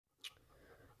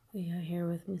We are here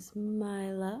with Miss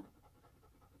Mylah,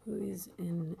 who is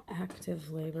in active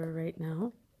labor right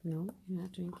now. No, you're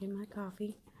not drinking my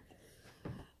coffee.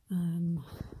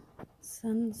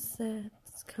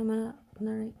 Sunset's coming up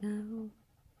right now.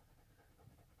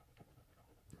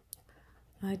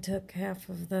 I took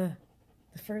the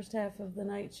first half of the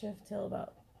night shift till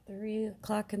about 3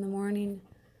 o'clock in the morning,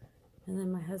 and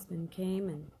then my husband came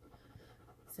and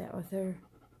sat with her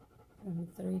from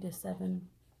 3 to 7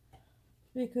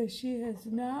 because she has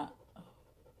not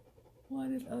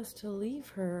wanted us to leave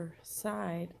her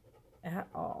side at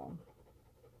all.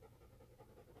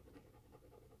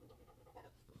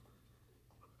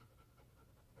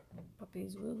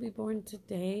 Puppies will be born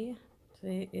today.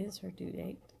 Today is her due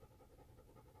date.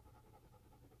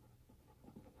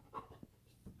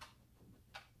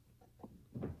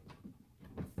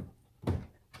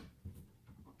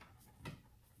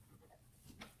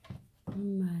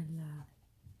 Mylah.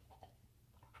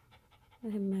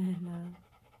 Hey, Mylah.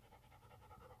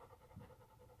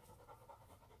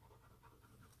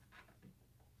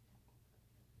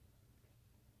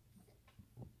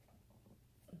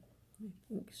 I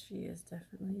think she is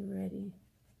definitely ready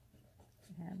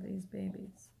to have these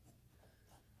babies.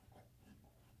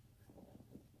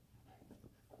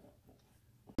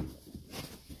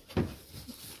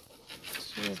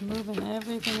 She is moving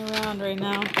everything around right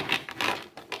now.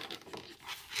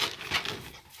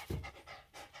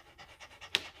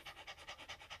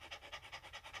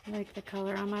 I like the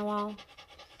color on my wall,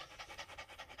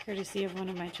 courtesy of one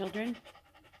of my children.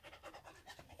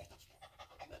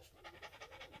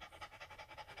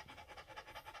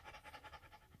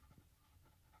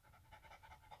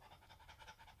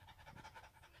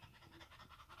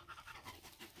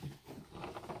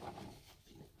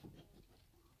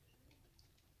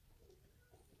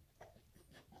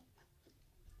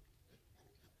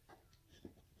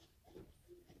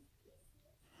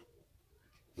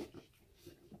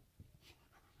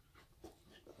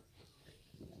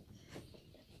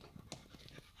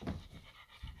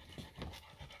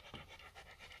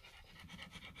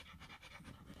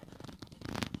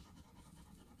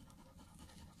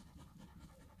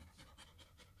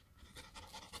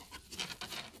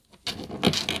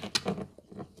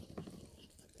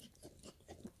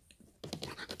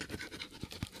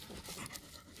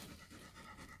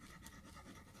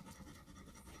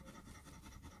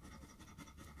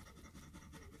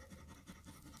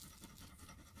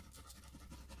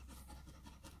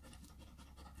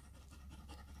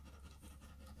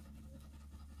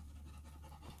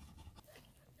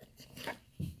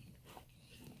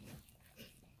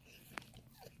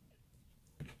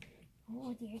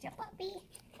 Oh, there's a puppy.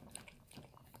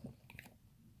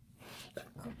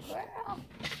 Good girl.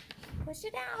 Push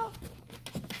it out.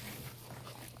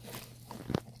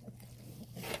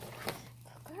 Good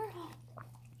girl.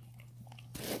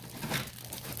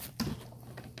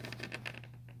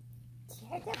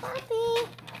 Here's a puppy.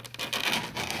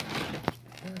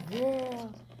 Good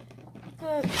girl.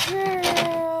 Good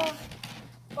girl.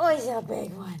 Oh, he's a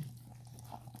big one.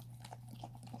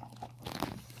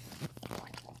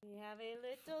 We have a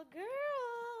little girl.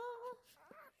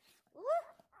 Oop,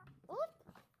 oop.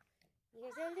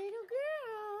 Here's a little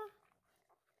girl.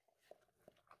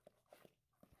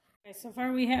 Okay, so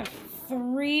far we have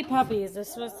 3 puppies.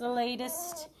 This was the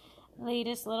latest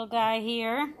little guy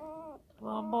here,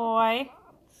 little boy.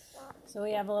 So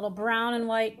we have a little brown and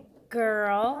white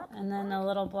girl, and then a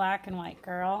little black and white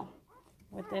girl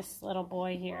with this little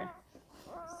boy here.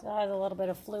 Still has a little bit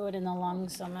of fluid in the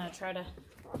lungs, so I'm going to try to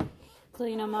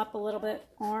clean him up a little bit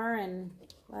more and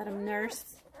let him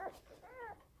nurse.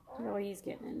 Oh, he's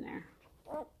getting in there.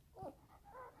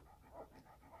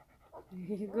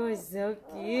 There you go, so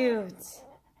cute.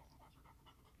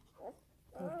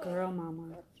 Good girl,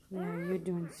 Mama. Yeah, you're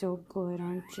doing so good,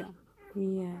 aren't you?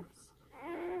 Yes.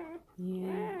 Yeah,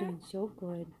 you're doing so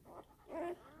good.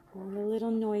 All the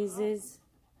little noises.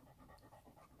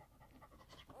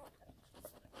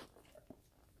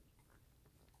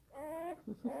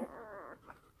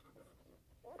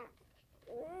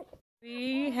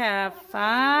 We have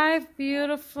 5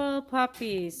 beautiful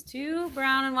puppies. 2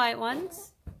 brown and white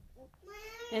ones.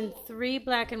 And 3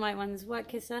 black and white ones. What,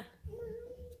 Kissa?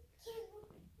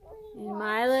 And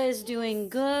Mylah is doing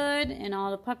good, and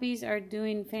all the puppies are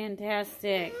doing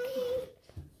fantastic.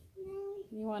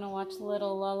 You want to watch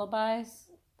Little Lullabies?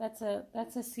 That's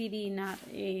a CD, not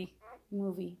a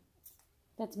movie.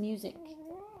 That's music.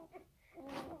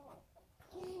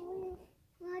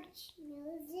 Watch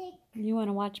music. You want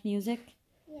to watch music?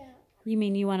 Yeah. You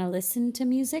mean you want to listen to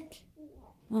music?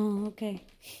 Oh, okay.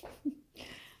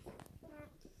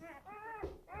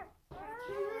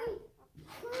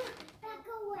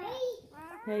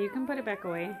 Yeah, you can put it back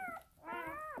away.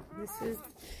 This is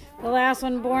the last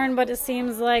one born, but it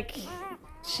seems like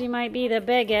she might be the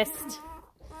biggest.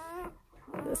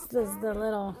 This is the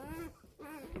little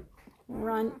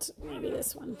runt. Maybe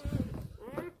this one.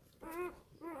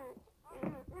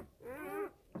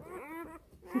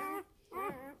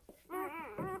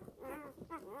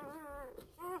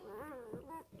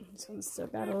 This one's still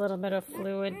got a little bit of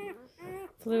fluid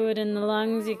in the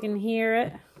lungs. You can hear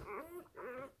it.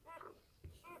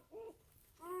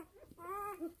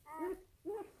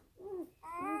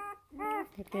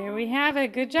 But there we have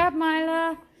it. Good job,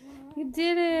 Mylah. You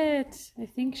did it. I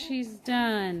think she's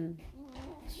done.